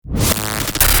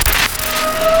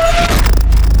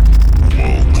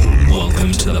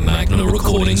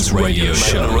Recordings Radio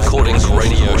Show. Magna Recordings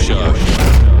Radio Show.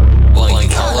 By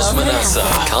Carlos Manaça.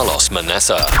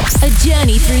 A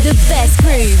journey through the best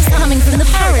grooves coming from the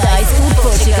paradise called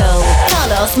Portugal.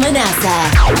 Carlos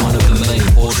Manaça. One of the main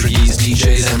Portuguese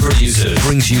DJs and producers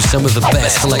brings you some of the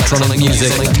best electronic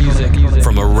music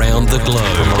from around the globe.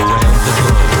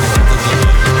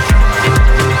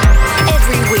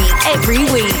 Every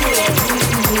week.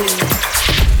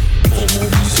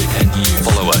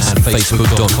 Follow us at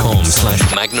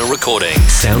facebook.com/Magna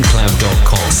Recordings,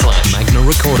 soundcloud.com/Magna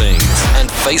Recordings, and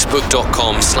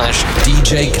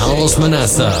facebook.com/DJ Carlos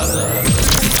Manaça.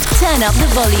 Turn up the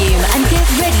volume and get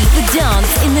ready for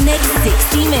dance in the next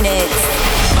 60 minutes.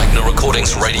 Magna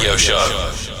Recordings Radio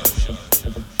Show.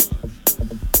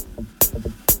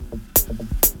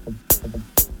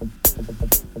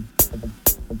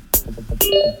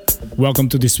 Welcome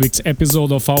to this week's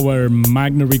episode of our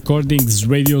Magna Recordings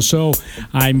radio show.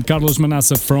 I'm Carlos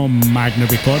Manaça from Magna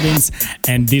Recordings,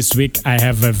 and this week I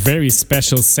have a very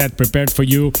special set prepared for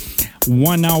you.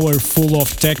 1 hour full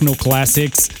of techno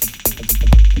classics,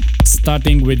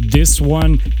 starting with this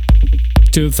one,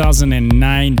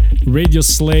 2009 Radio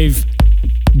Slave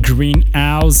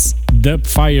Greenhouse Dub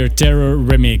Fire Terror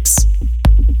Remix.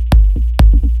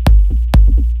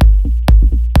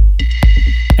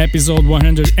 Episode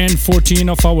 114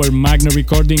 of our Magna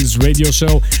Recordings radio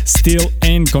show, still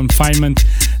in confinement.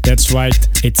 That's right,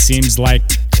 it seems like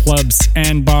clubs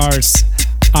and bars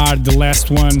are the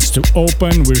last ones to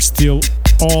open. We're still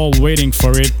all waiting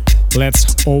for it.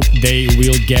 Let's hope they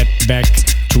will get back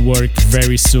to work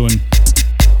very soon.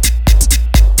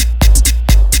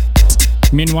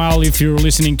 Meanwhile, if you're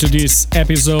listening to this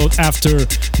episode after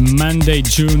Monday,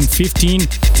 June 15,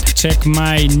 check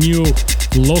my new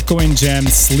Loco and Jam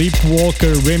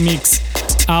Sleepwalker remix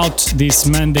out this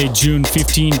Monday, June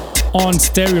 15 on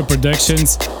Stereo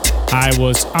Productions. I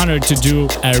was honored to do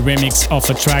a remix of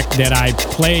a track that I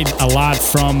played a lot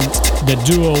from the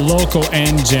duo Loco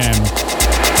and Jam.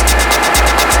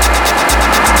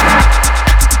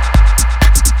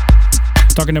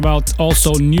 Talking about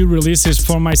also new releases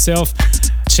for myself,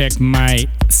 check my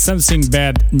Something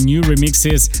Bad new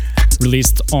remixes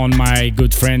released on my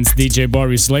good friends DJ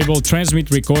Boris label, Transmit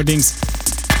Recordings,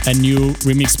 a new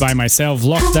remix by myself,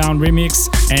 Lockdown remix,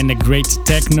 and a great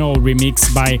techno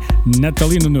remix by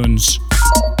Natalino Nunes.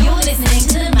 You're listening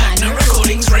to the Magna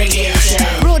Recordings radio show,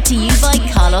 brought to you by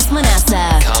Carlos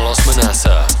Manaça. Carlos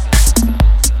Manaça.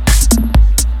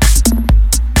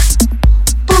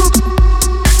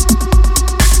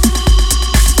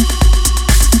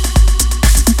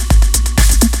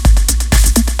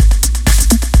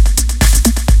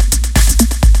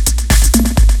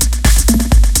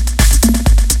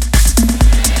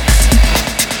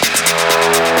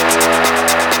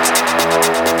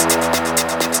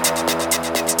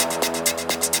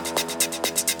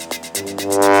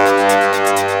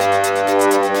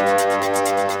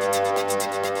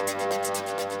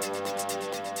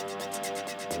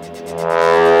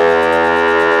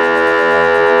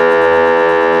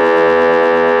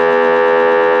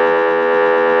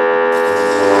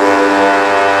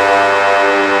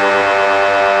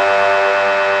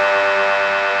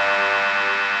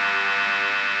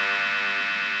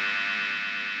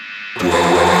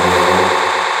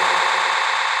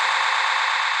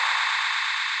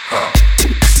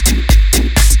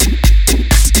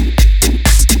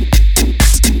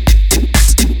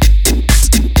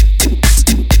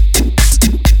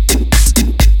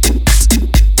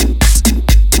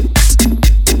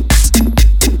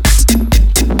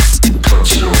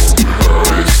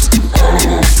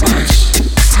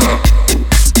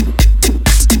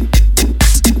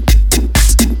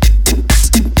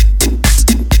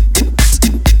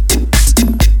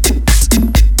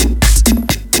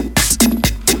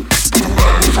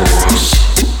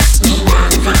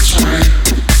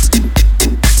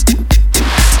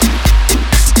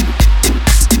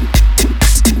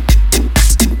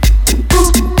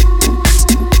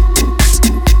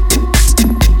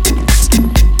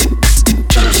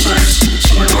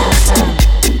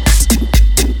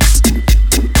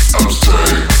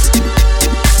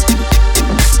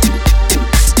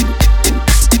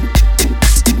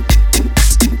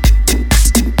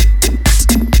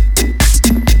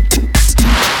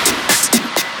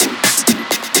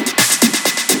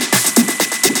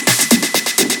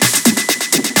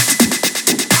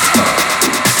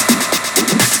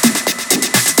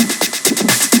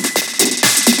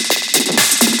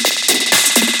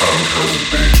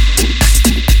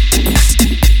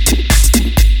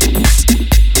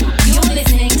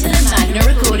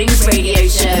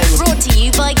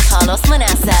 Carlos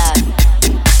Manaça.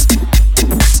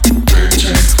 They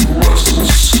take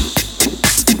Russell's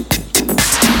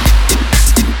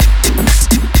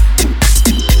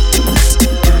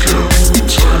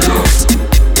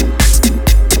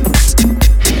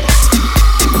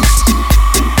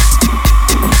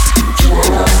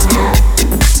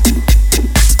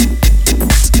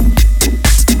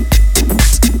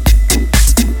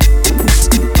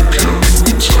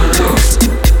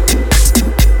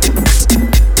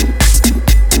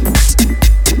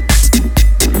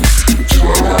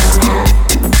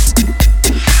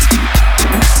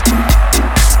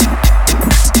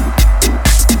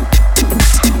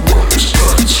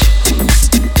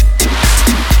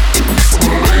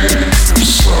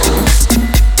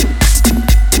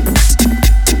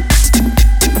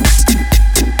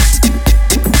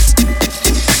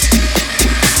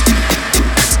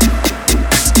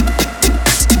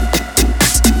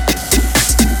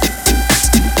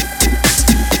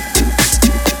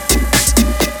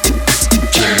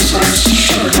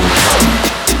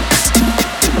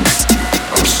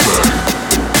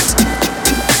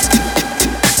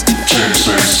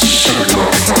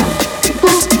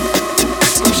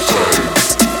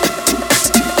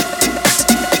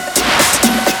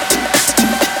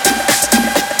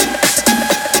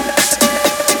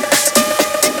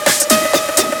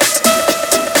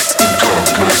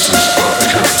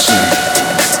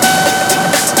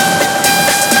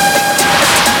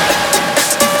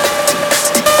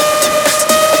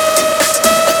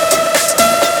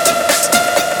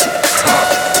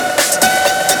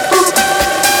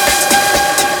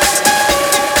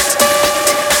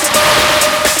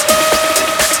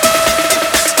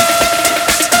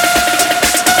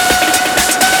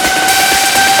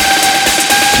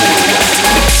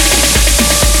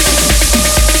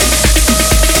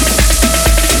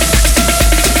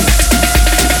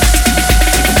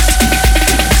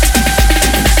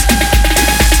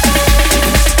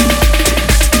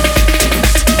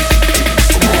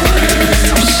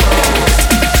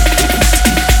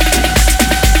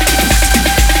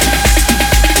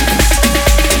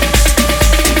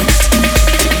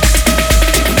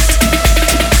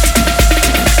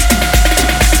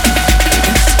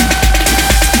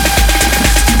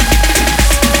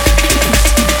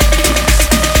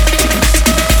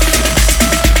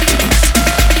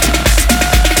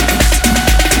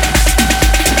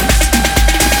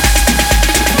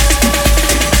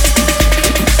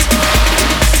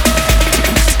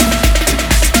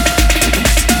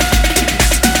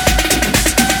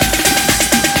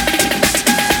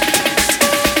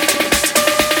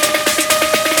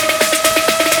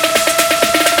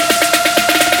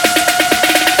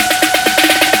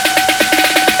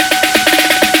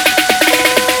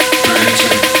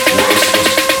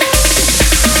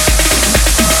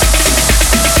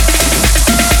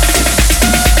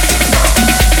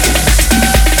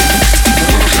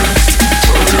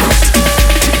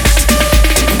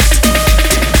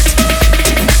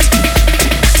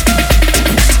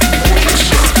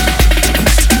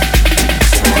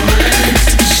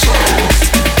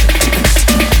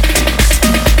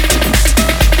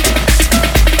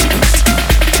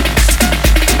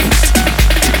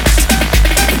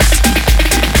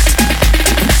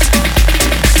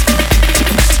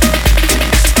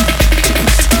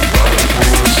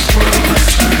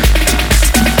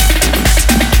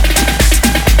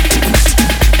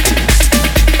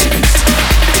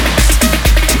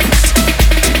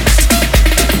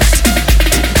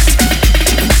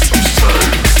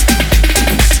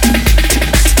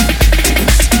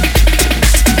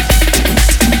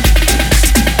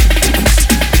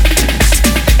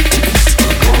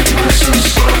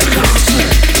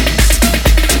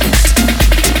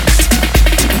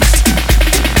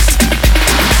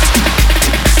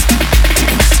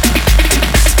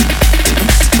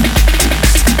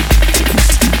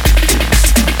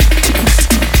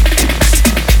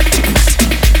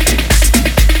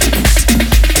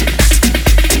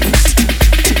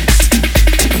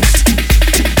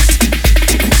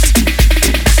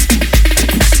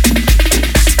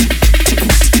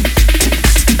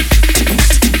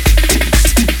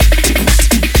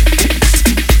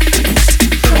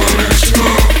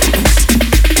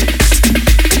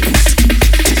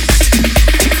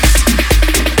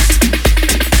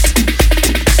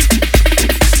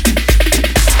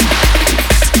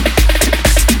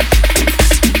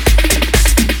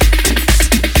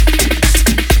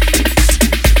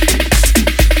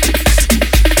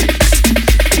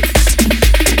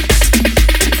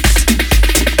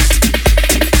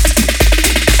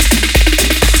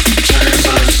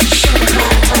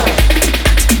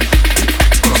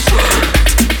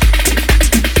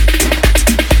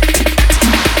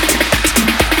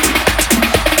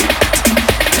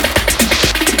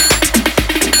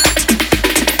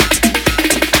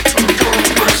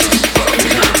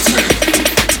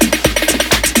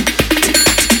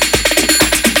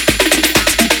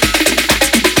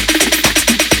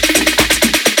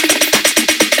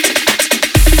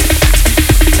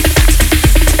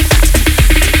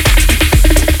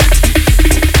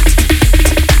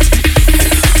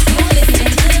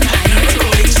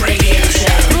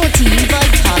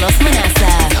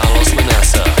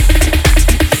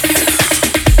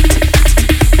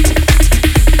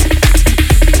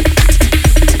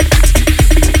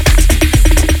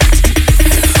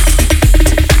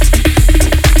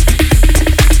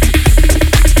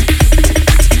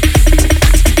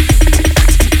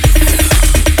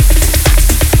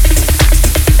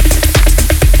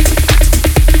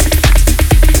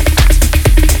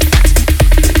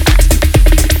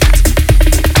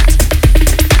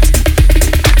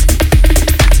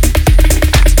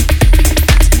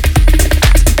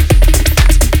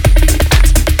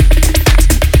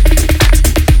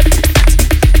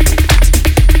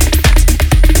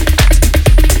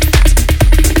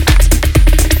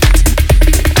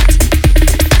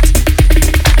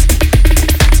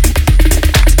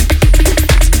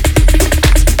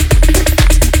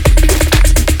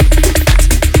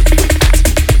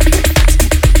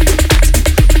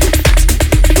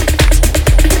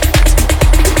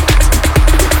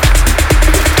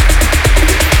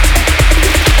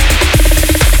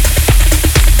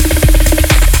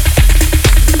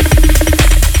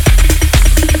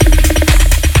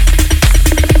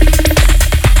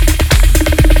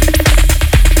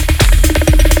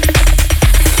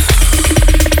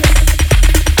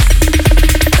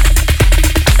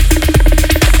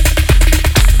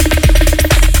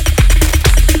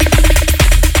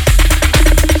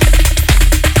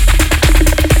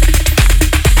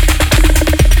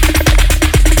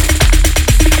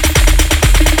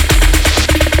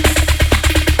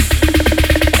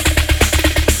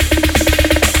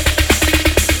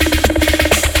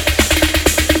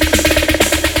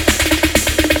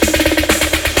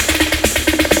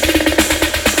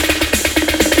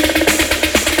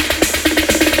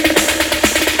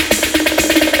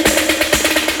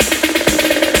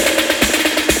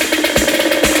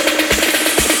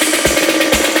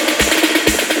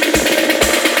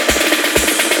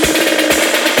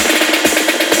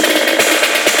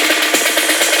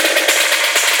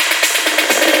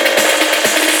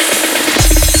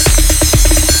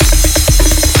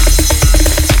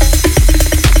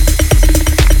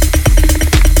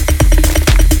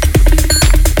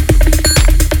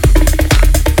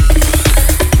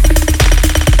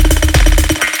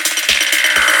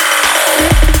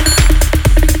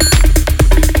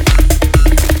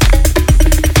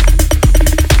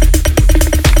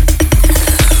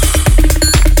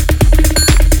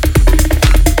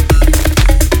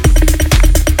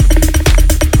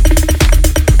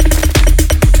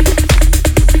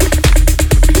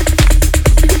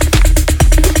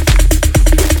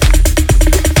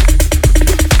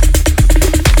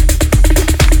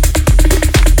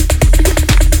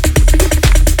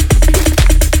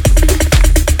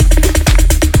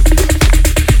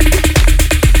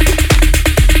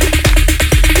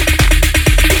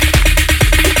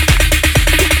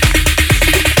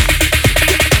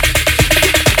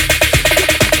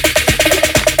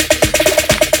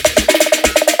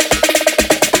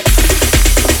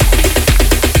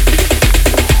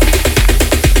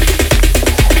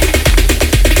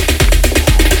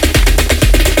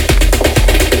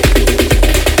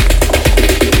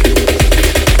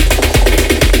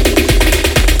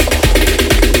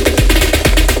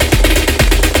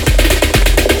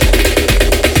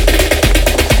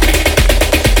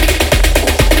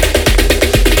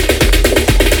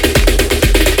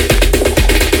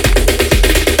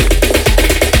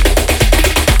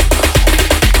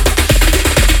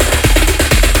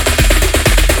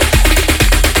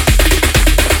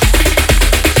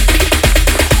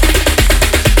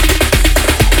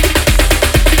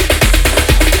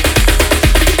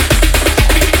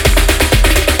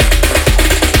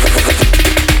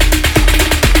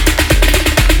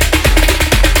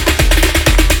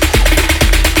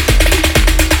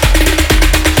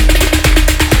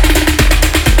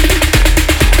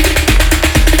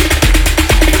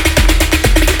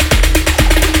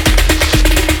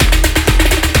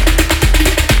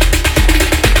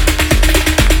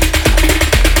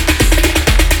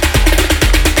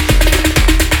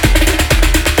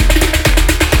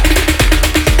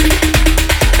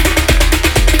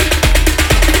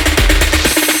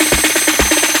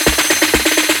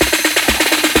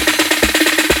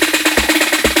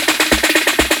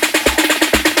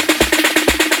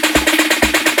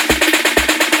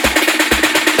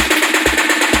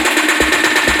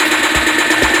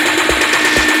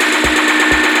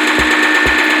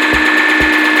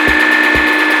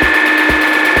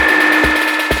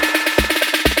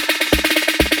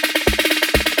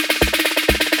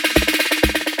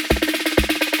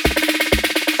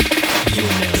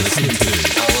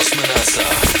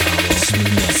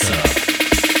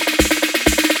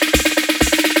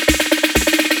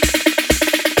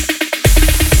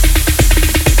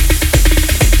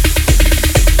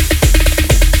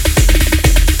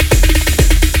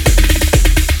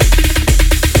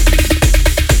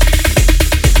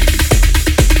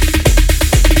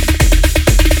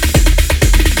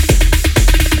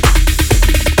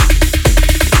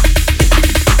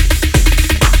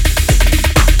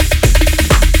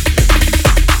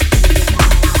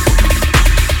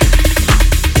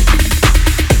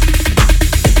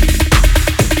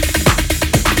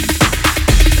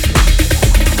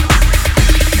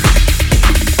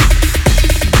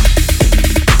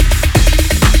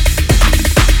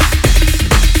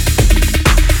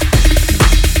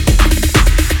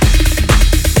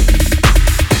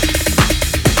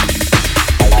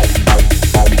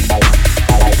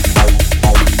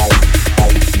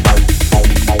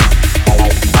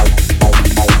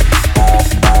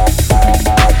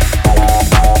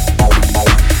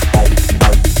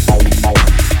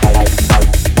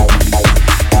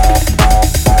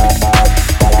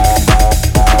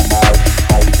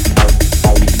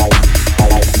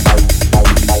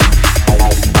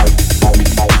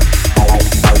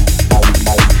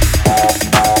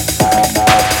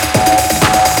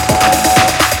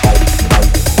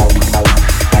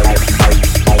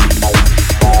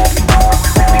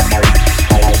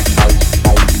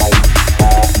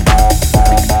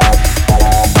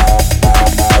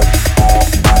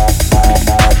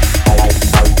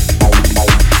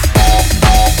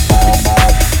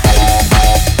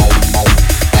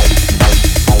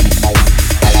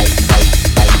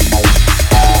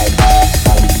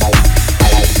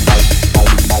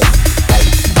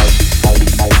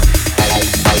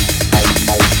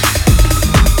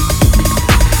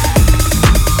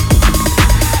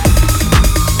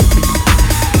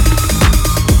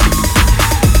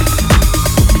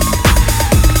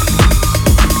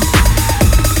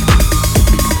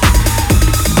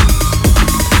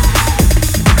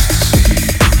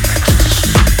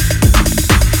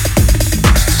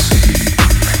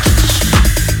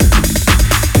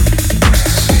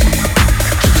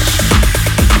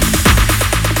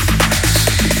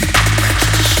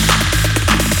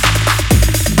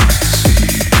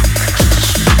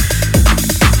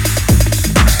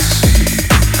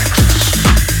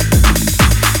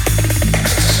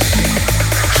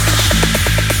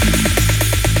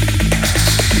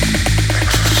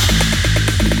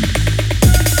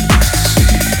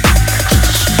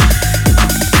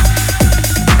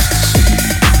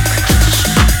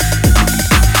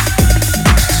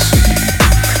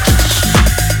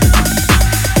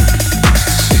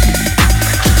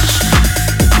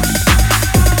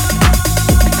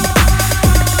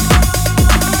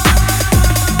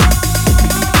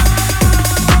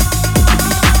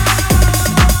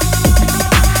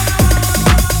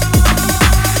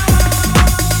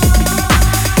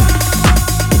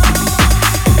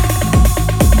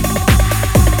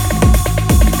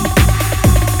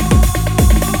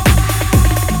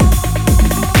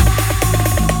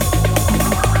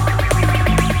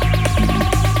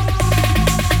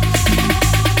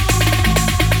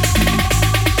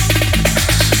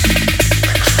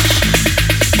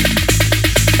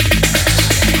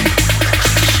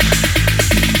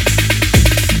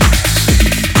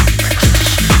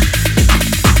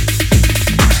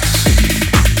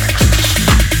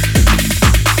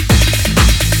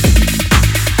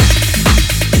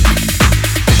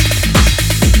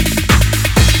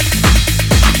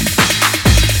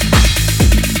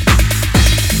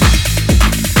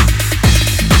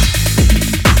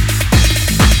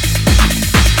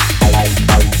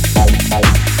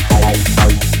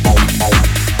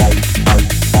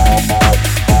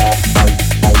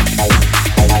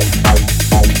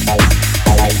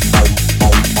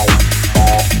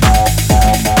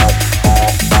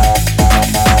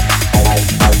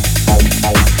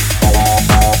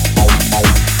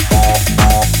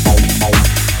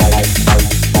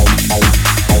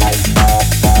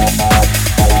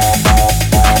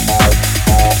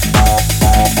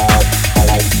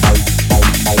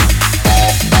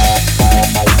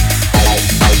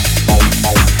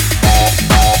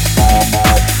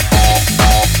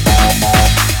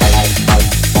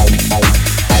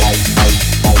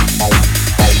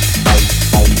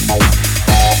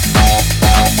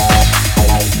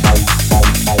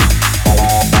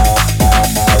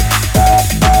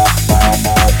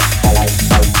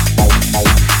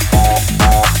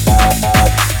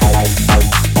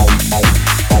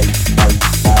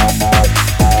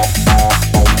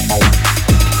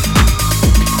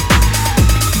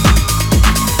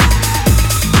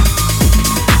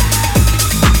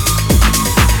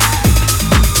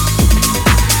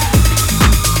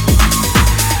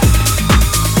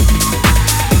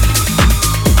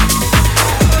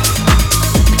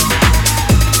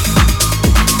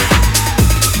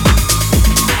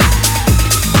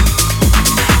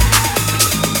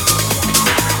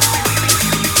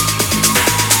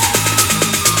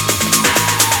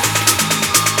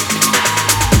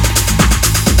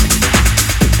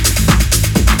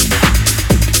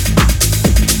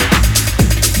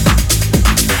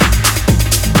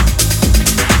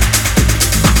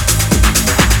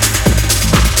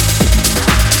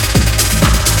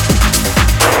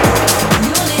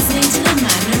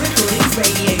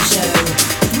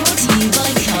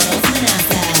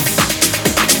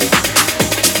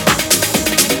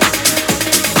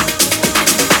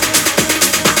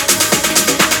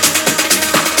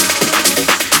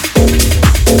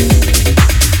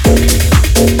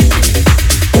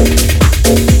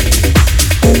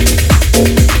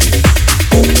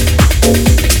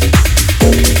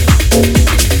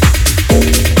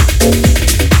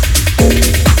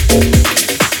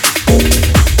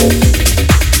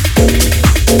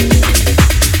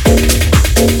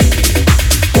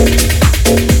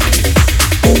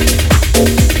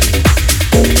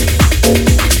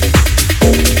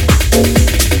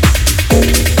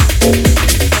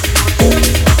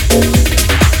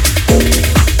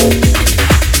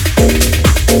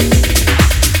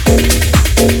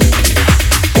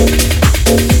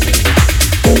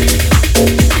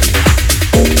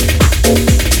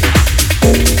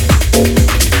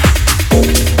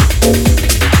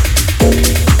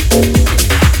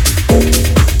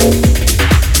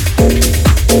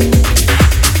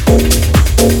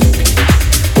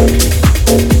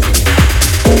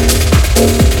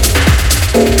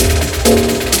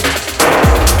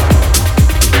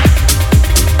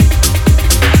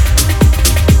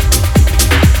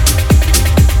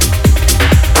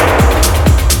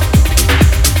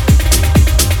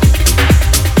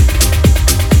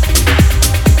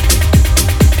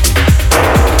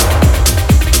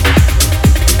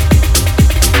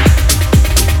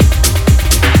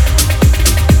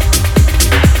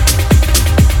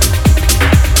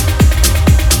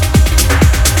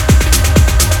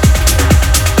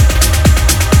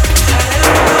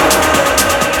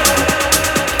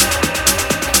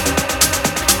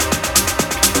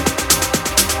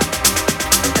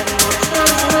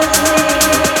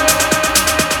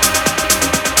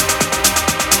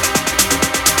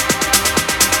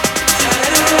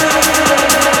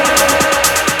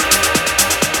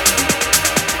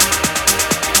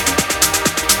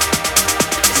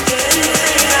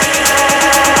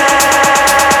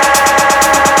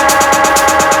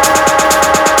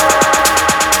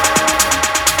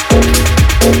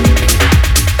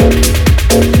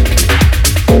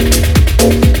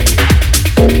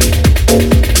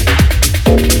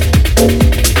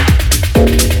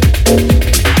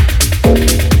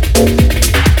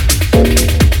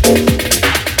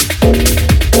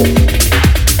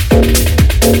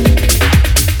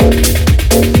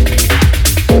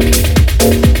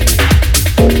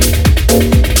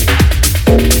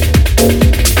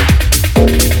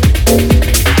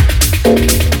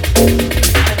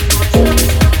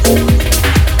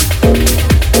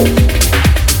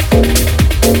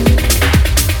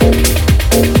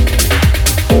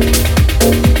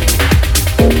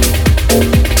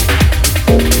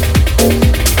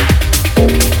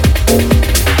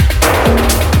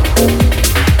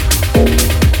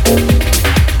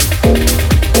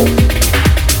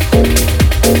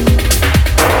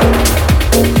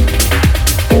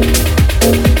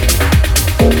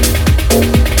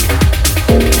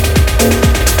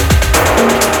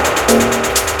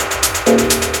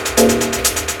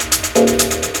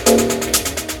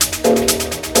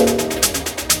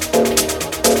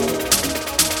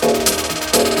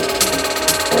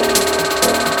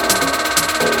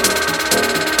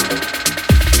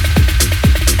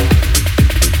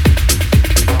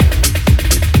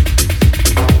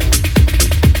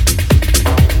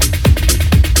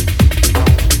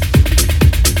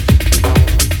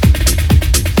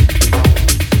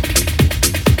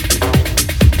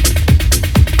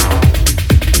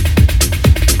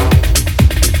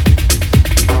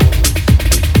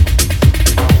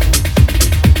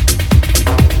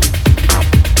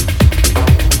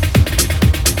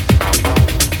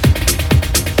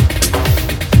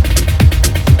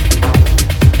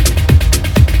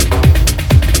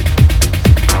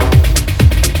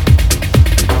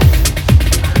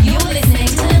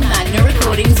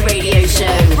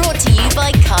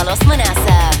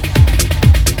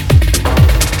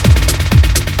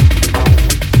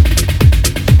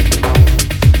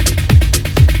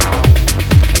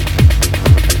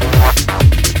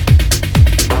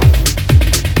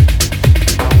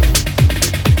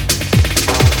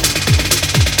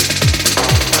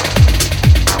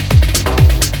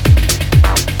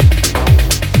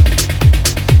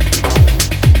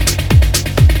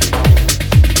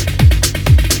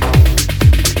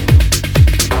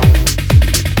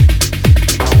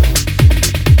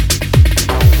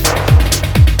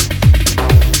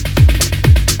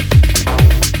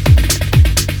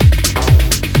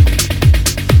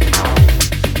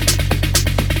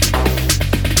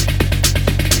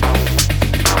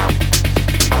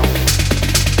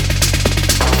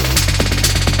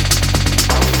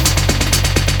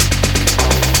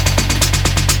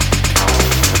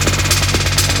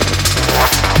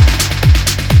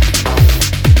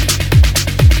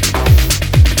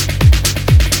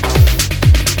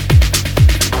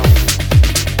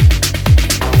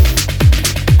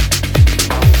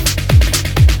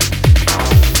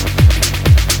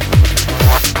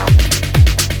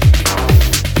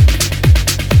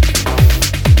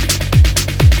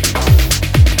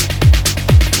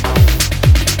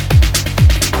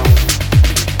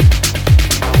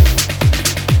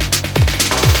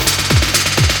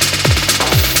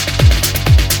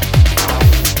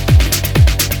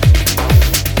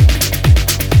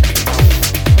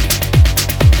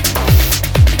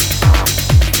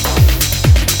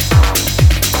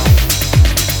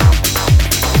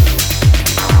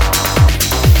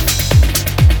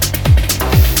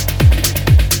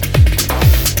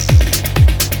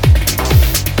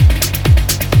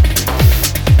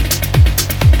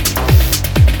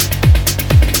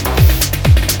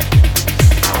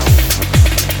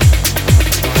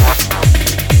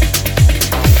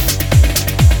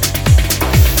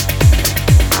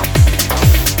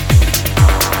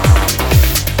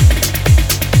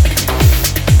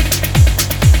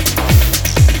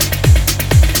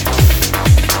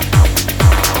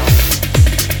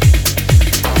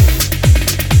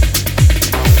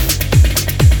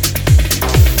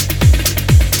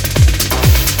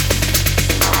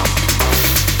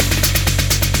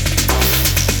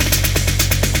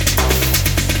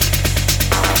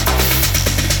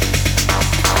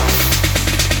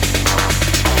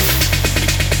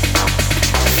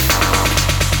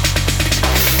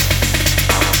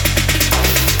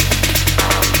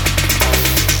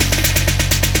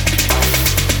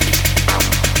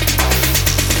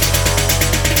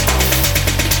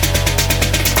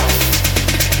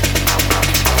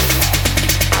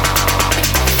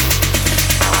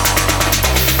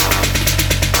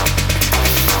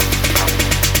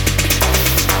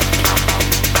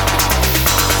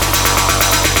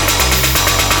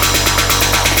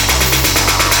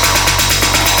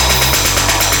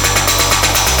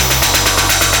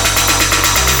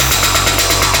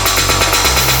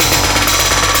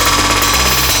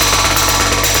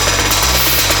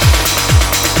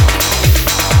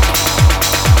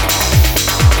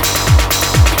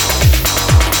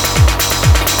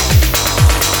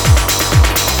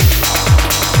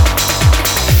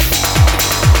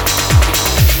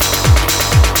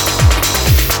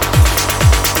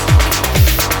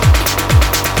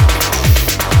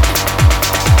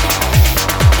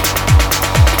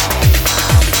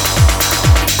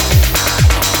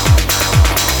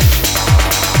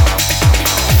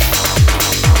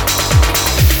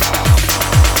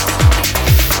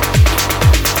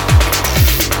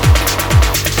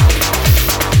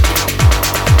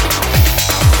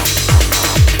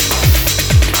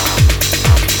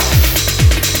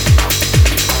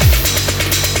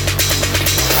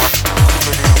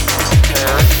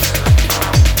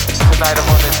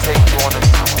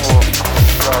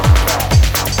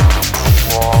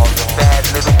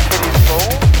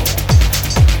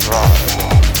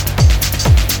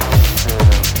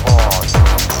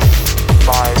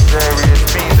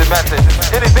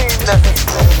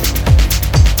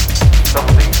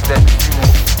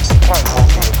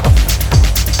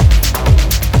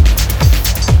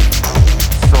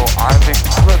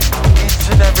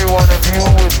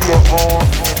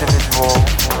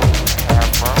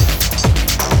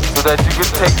so that you can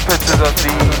take pictures of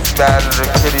these bad little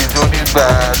kitties doing these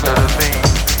bad little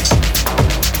things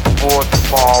for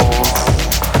tomorrow's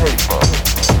paper.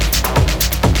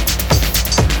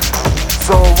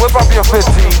 So whip up your $15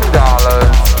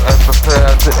 and prepare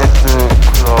to enter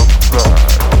Club Blood.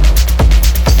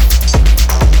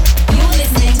 You're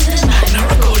listening to the Magna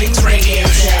Recordings Radio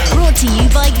Show. Brought to you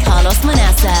by Carlos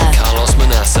Manaça. Carlos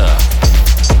Manaça.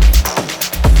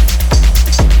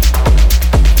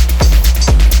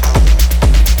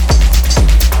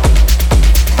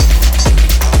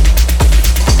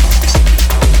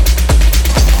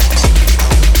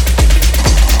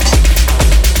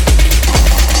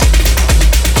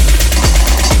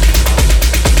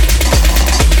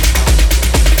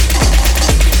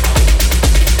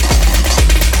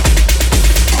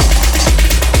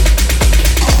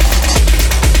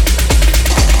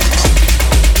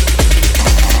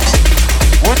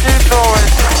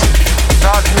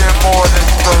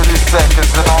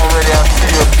 Seconds and already I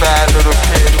see a bad little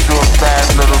kid doing bad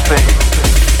little things.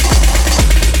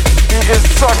 He is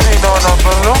sucking on a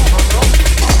balloon.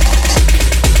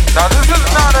 Now this is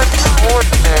not an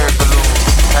ordinary balloon,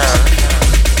 parents.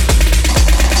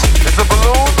 It's a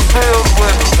balloon filled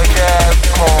with a gas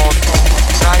called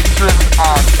nitrous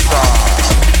oxide.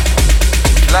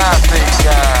 Laughing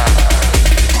gas.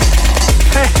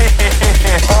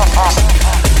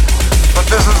 But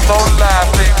this is no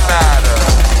laughing matter.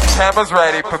 Cameras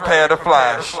ready, prepare to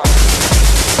flash.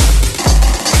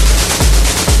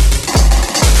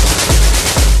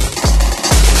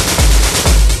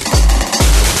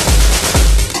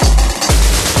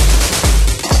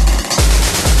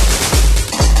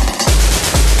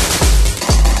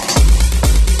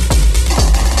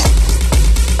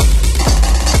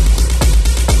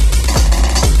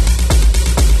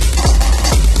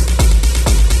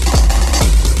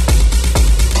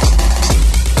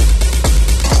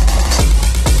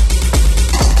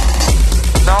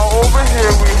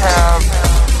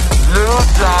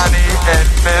 And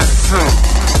Miss Sue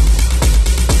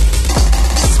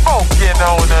smoking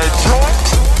on a joint.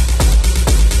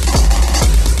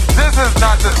 This is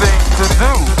not the thing to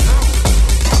do.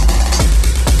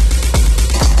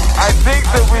 I think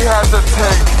that we have to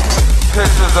take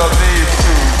pictures of these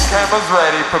two. Cameras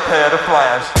ready, prepare to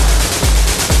flash.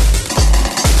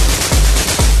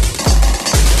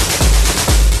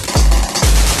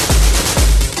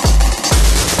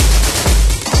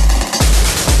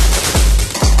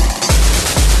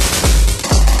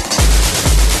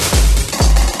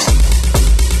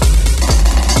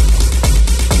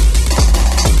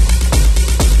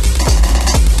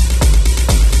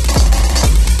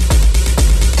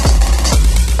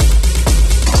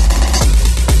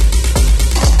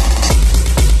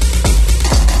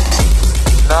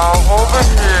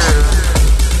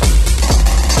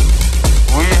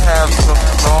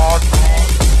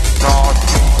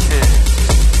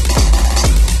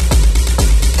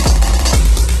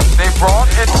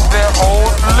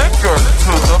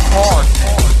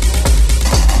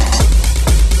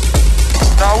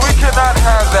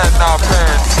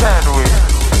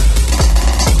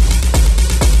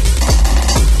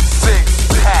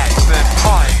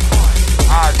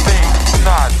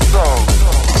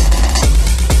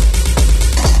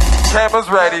 Cameras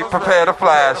ready, prepare to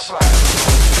flash.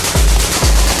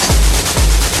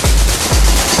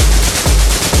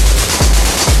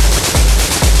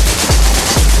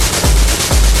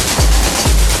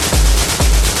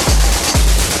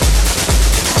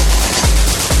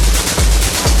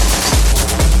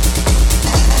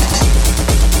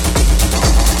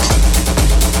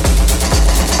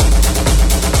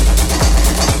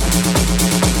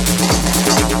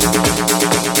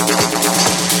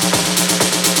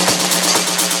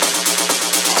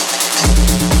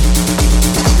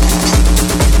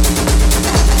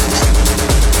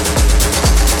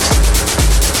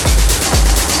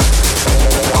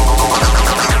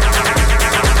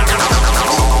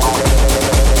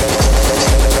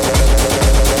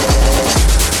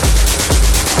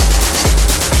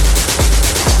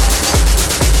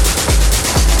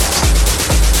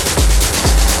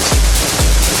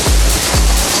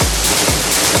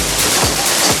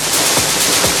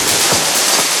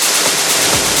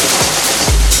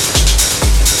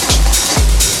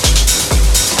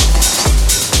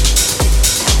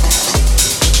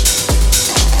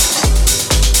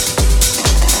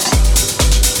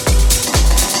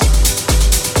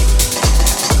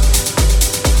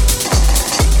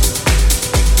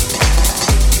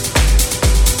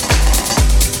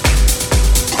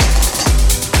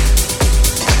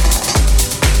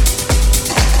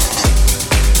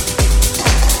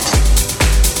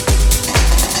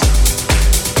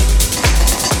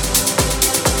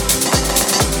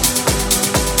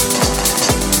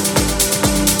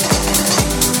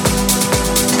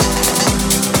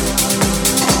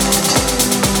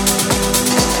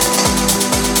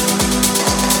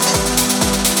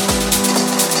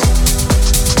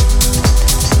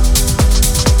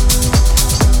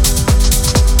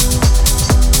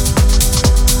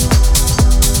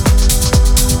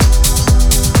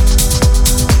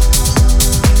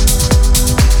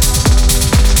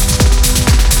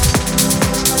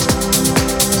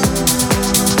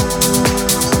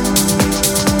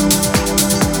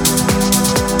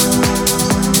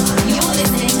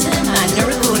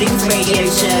 radio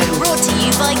show. Brought to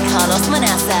you by Carlos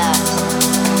Manaça.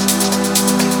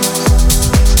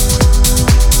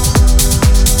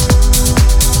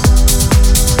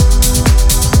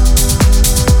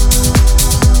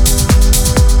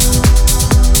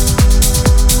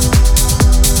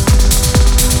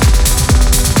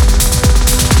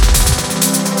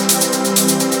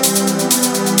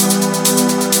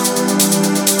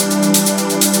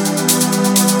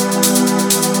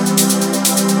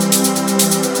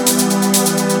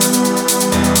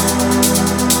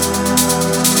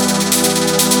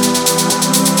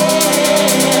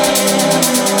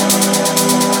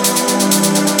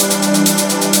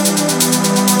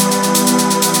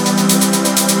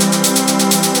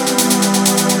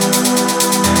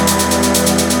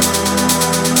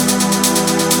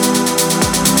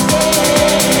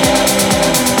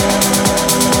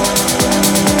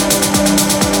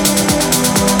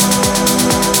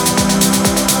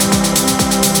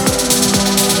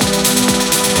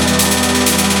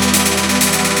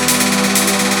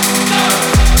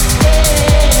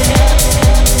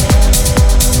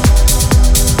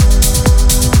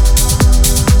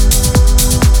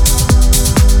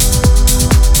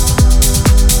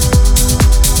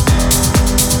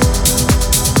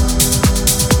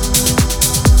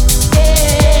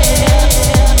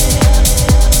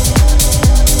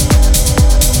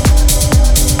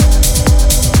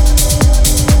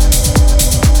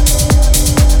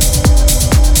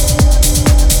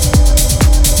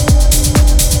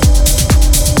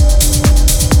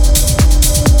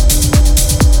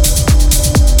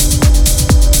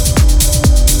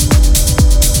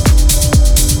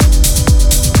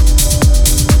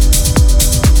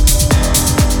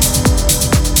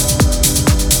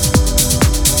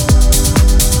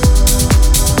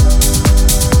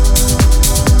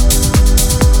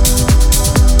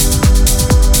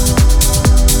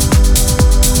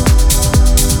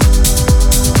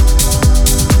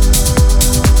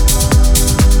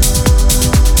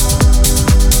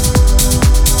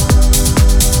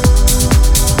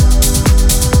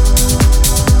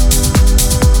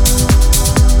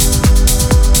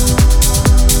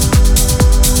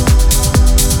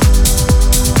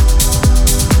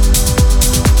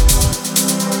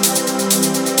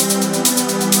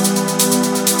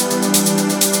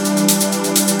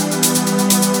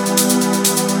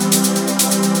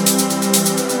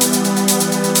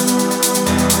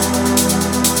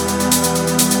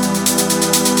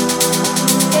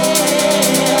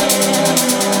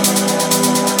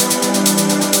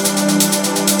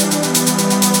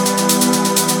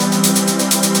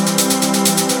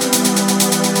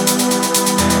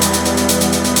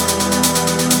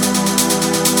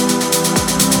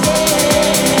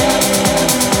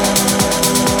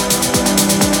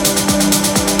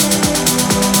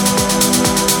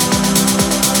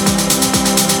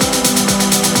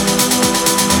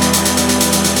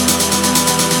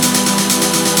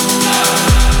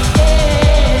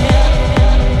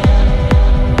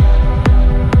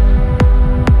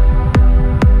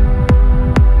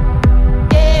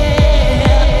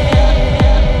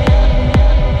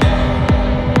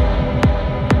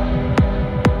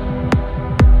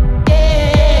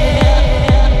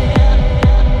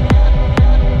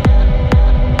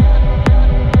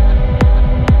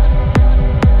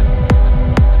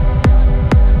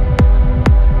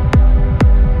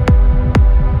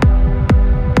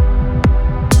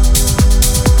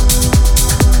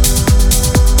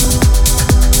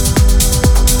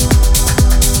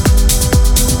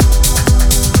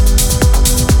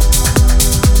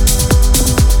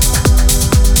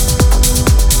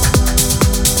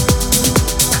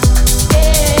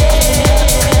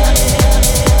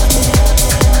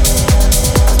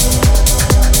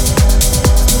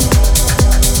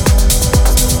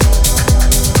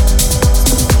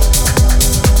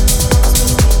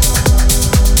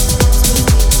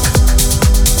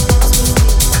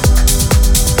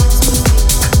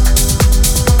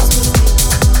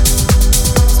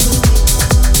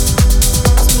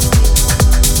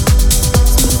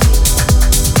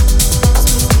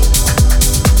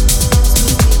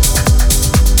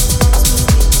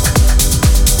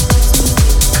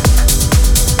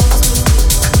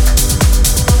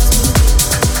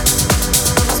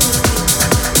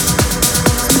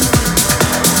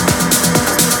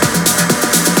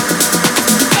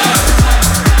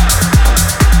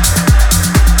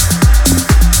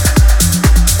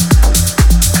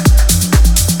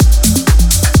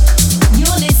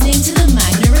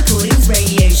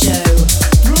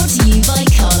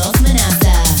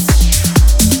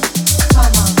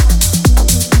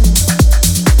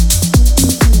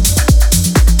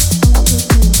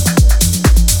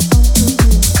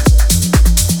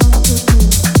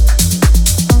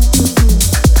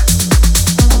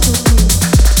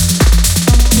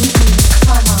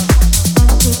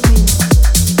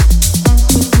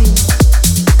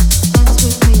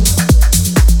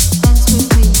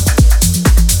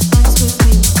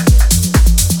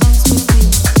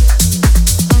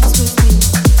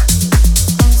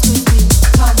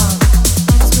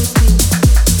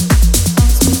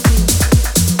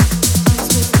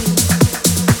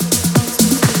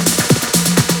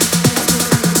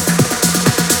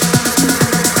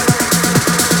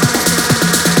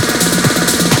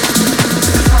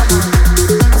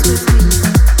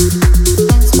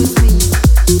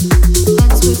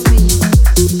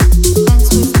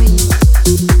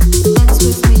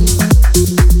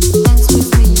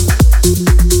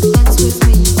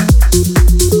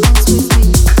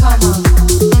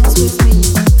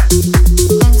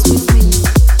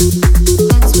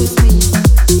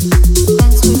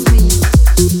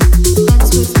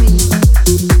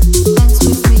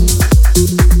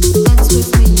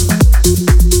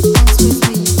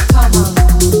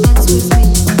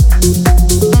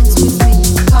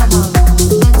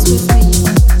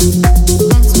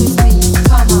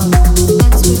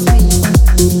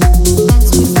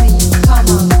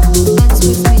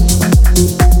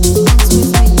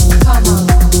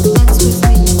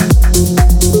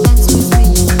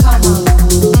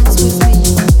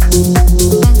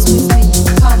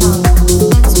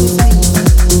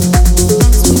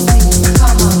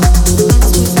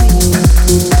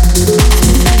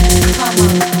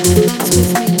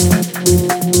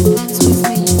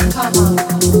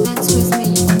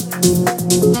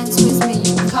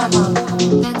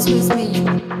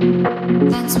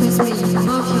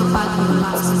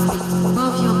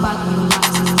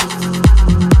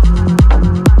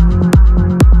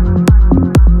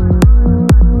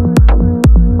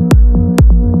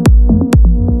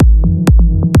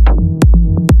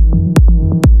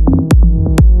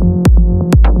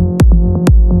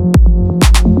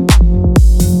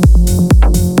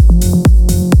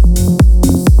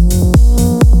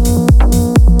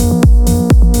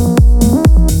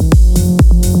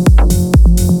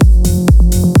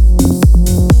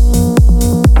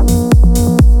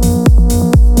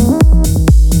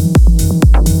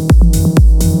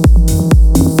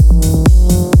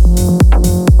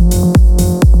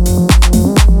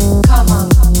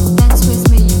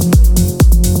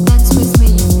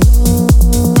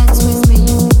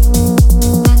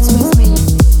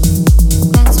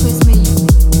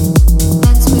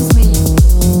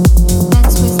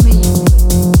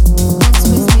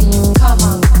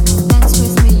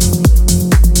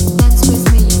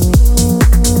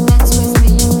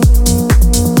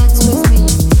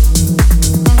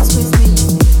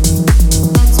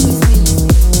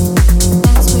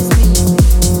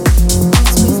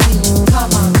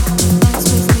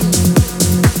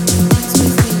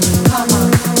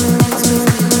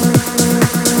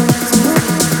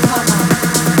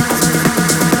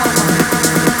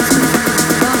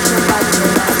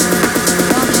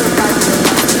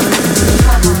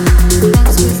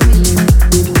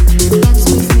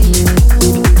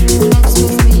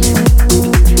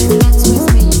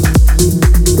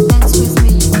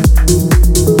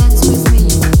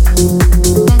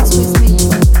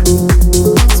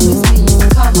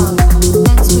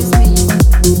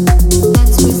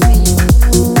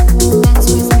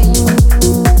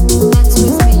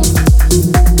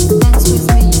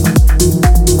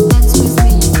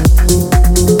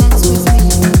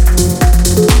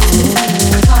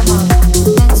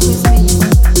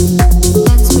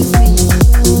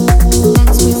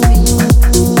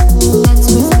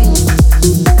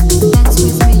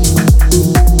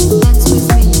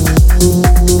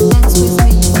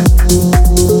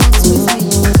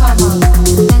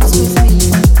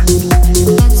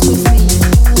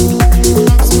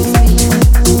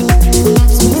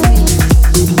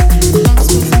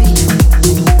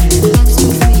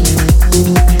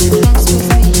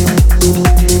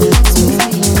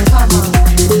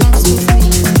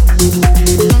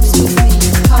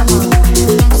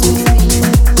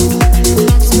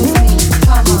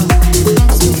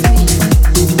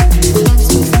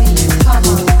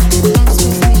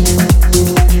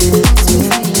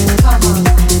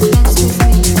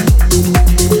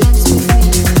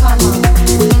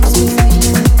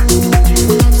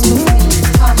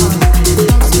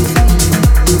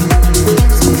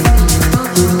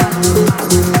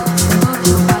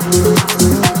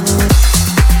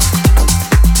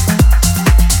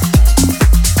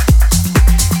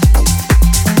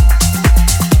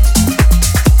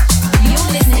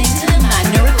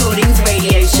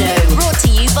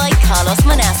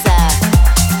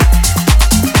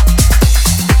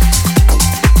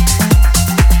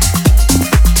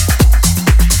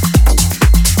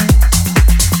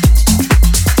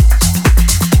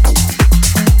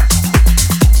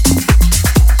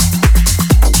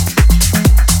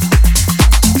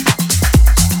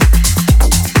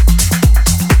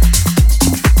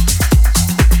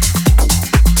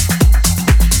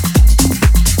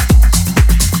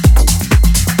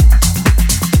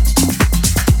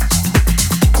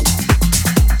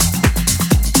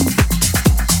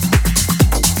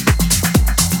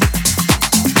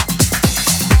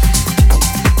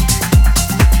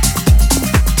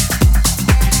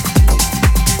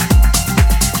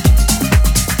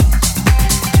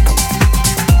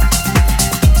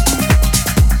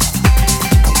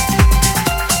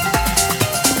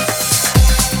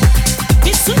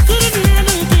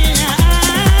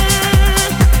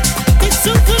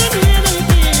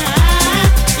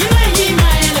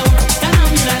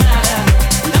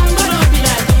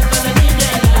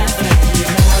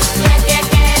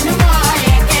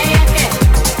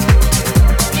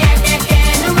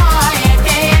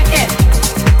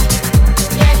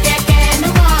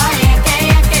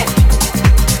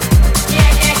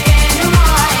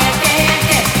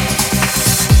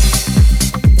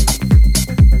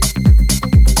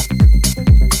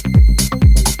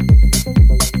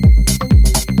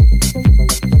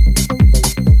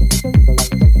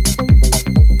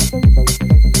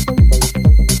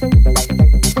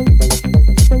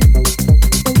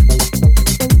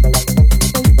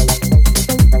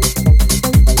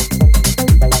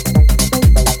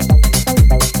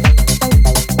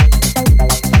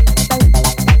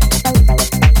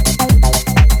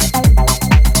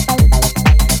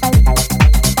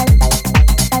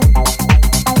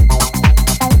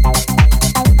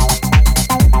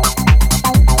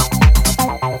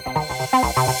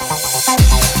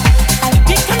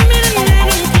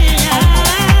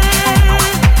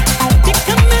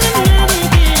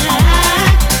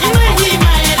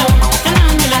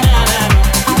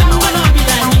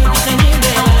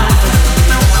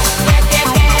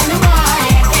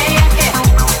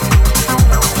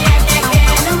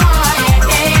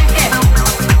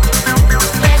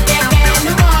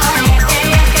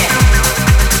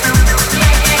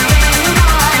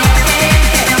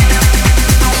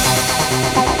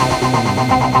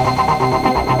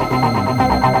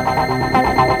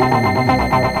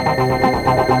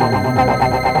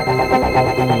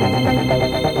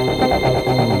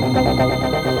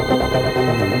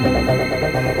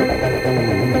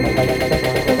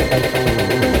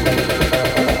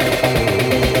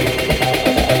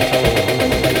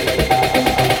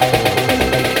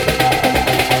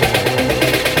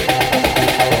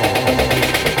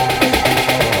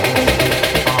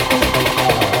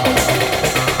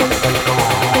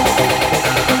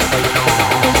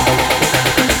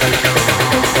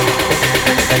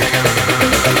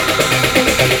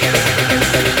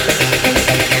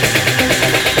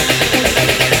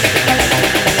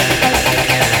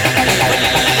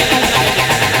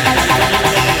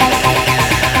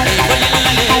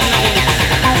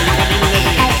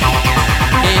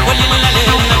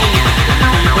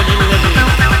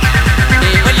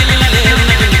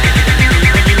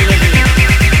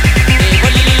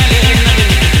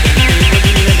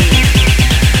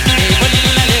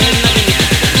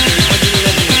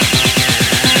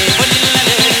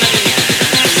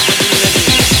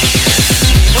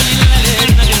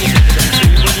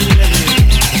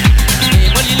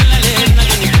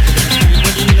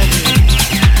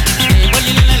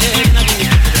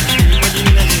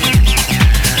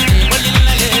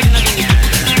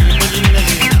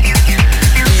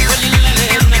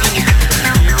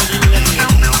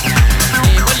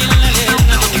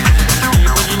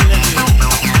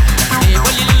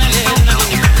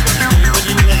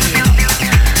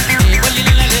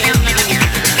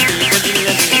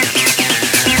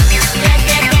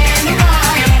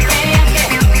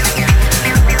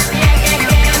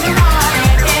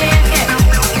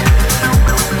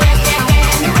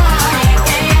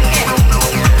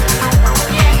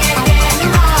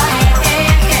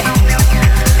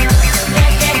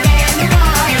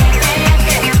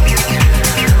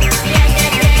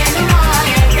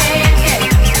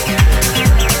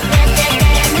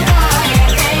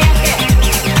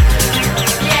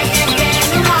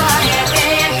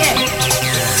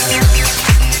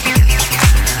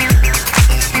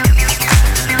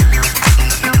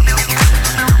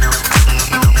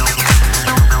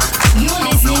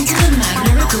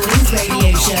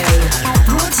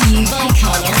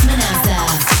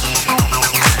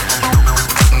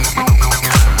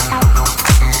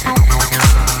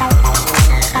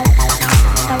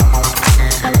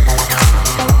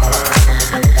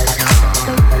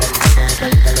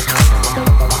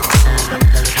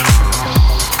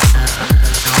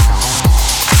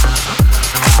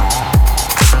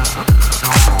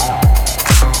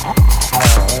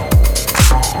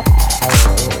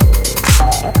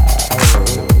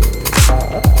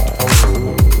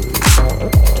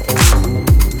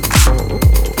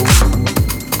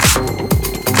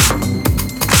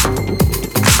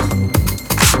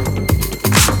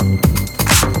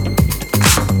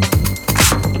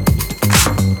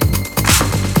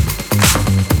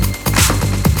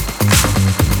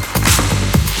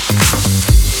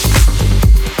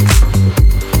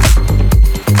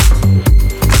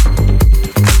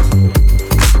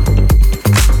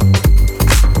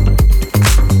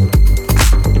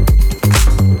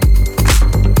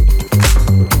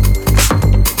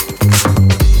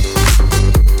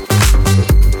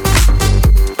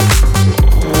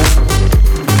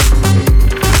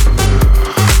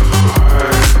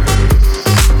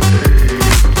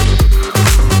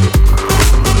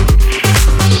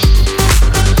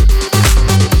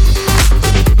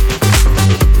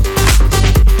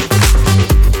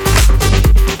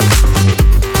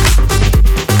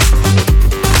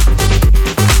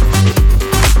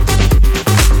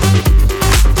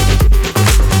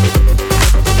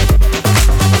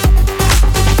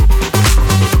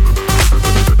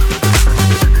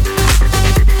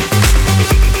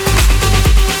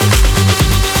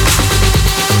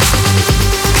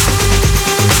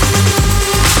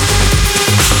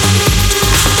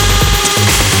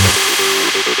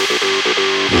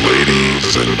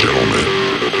 Ladies and gentlemen,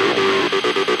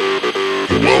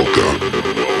 welcome.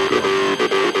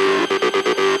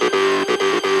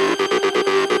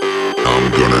 I'm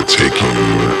gonna take you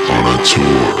on a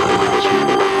tour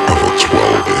of a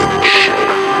 12-inch.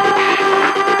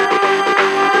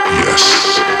 Yes,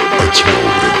 a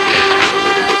 12-inch.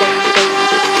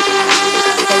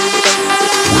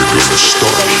 We're gonna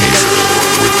start here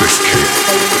with the kick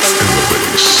and the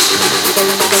bass.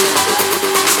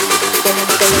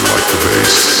 You like the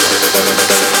bass?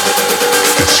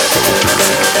 It's filtered.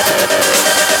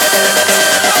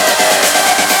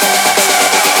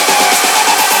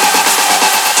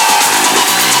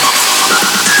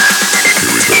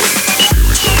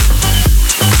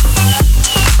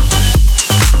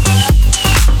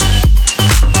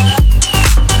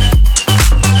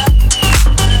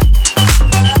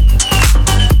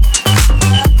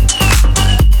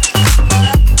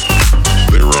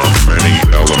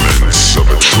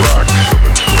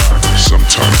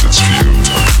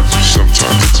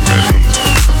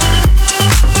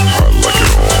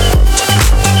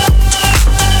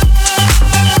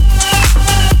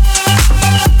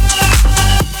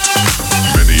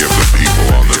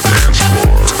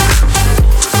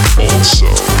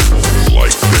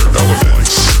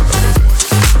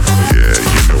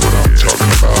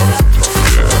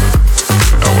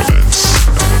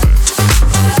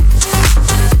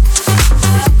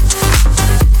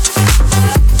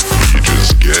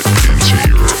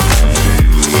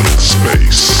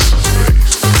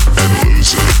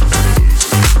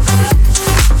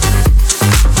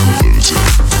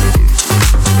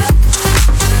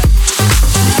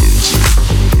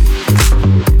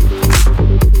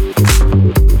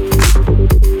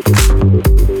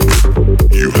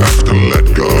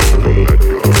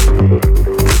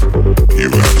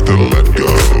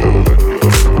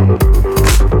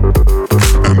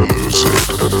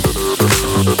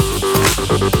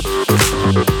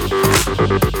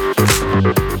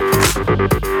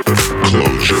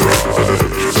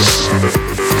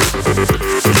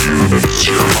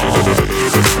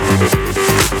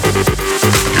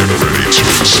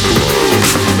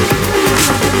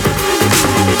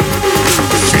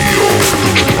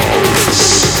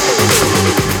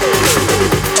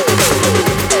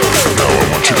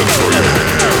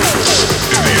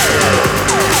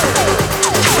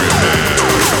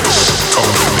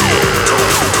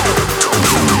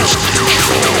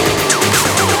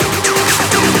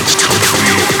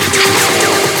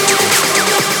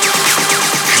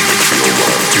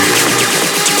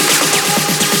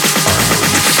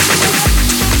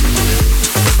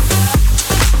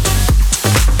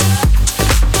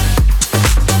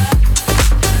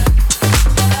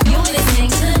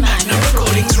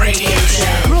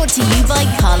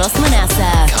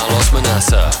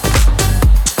 Manaça.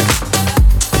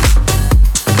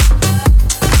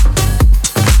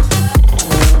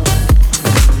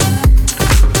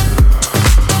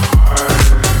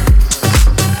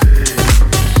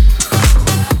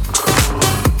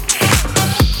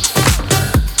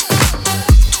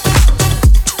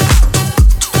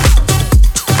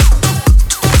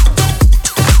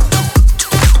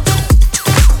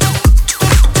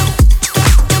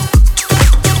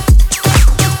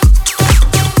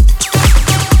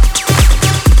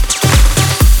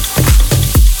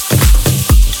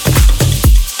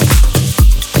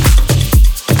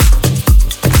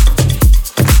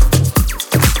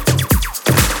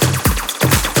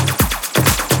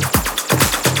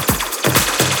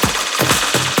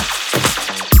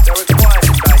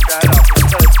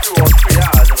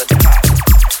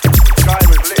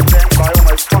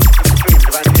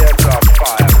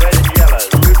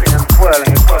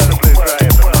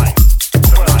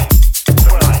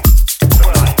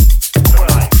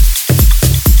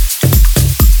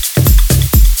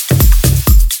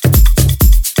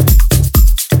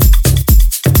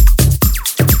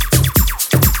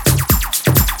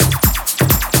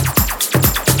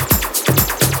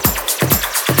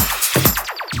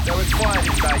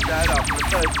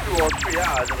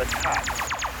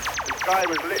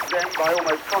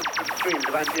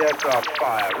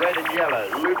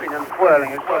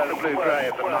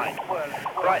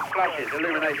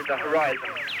 Illuminated the horizon.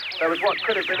 There was what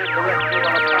could have been a directive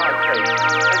on a power station.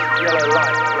 Hence yellow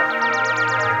light.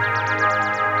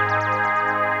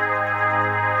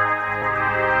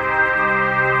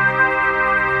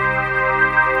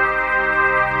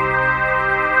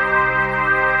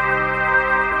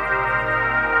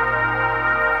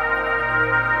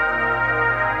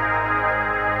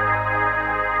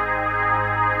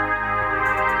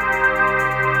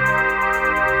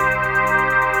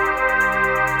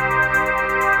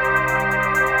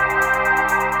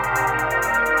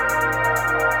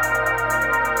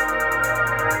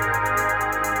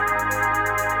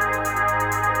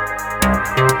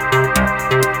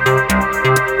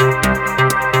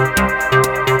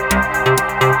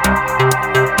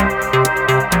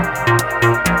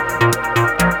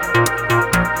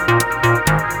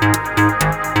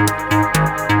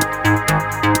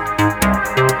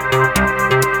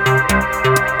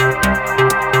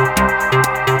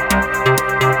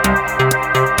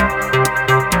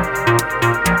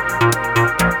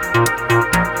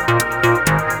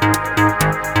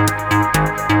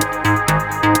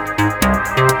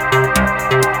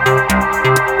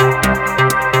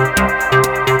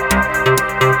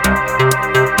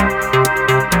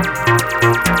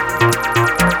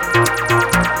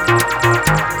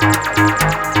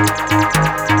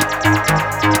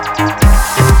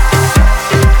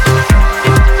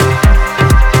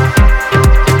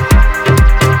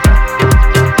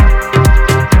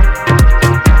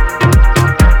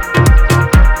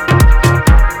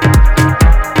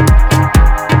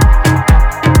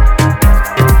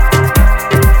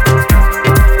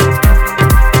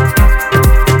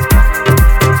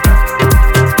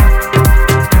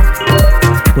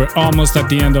 We're almost at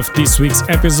the end of this week's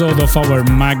episode of our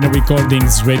Magna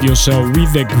Recordings radio show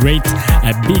with a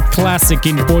big classic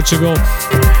in Portugal,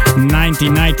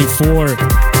 1994,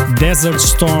 Desert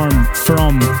Storm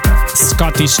from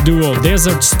Scottish duo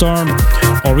Desert Storm,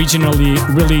 originally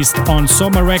released on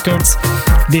Soma Records.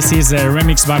 This is a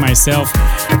remix by myself,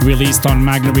 released on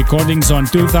Magna Recordings on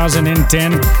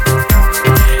 2010.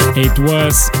 It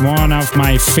was one of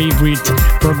my favorite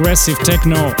progressive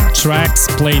techno tracks,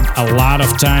 played a lot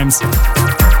of times.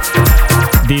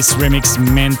 This remix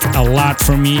meant a lot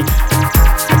for me.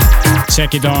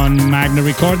 Check it on Magna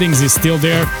Recordings, it's still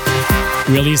there.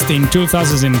 Released in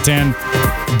 2010,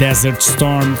 Desert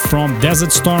Storm from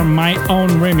Desert Storm, my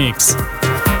own remix.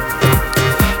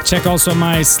 Check also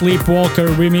my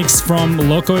Sleepwalker remix from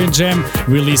Loco and Jam,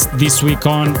 released this week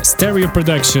on Stereo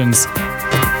Productions.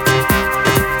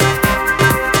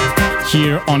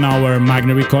 Here on our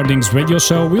Magna Recordings radio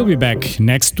show, we'll be back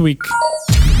next week.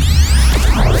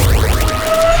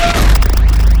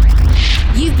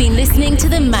 You've been listening to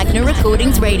the Magna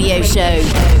Recordings radio show.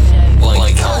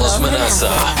 By Carlos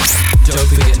Manaça. Don't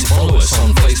forget to follow us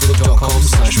on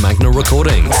Facebook.com/Magna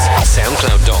Recordings,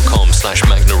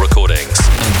 SoundCloud.com/Magna Recordings,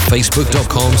 and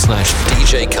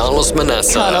Facebook.com/DJ Carlos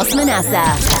Manaça. Carlos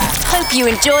Manaça. Hope you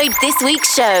enjoyed this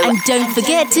week's show, and don't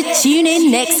forget to tune in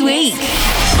next week.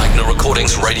 Magna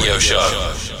Recordings Radio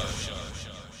Show.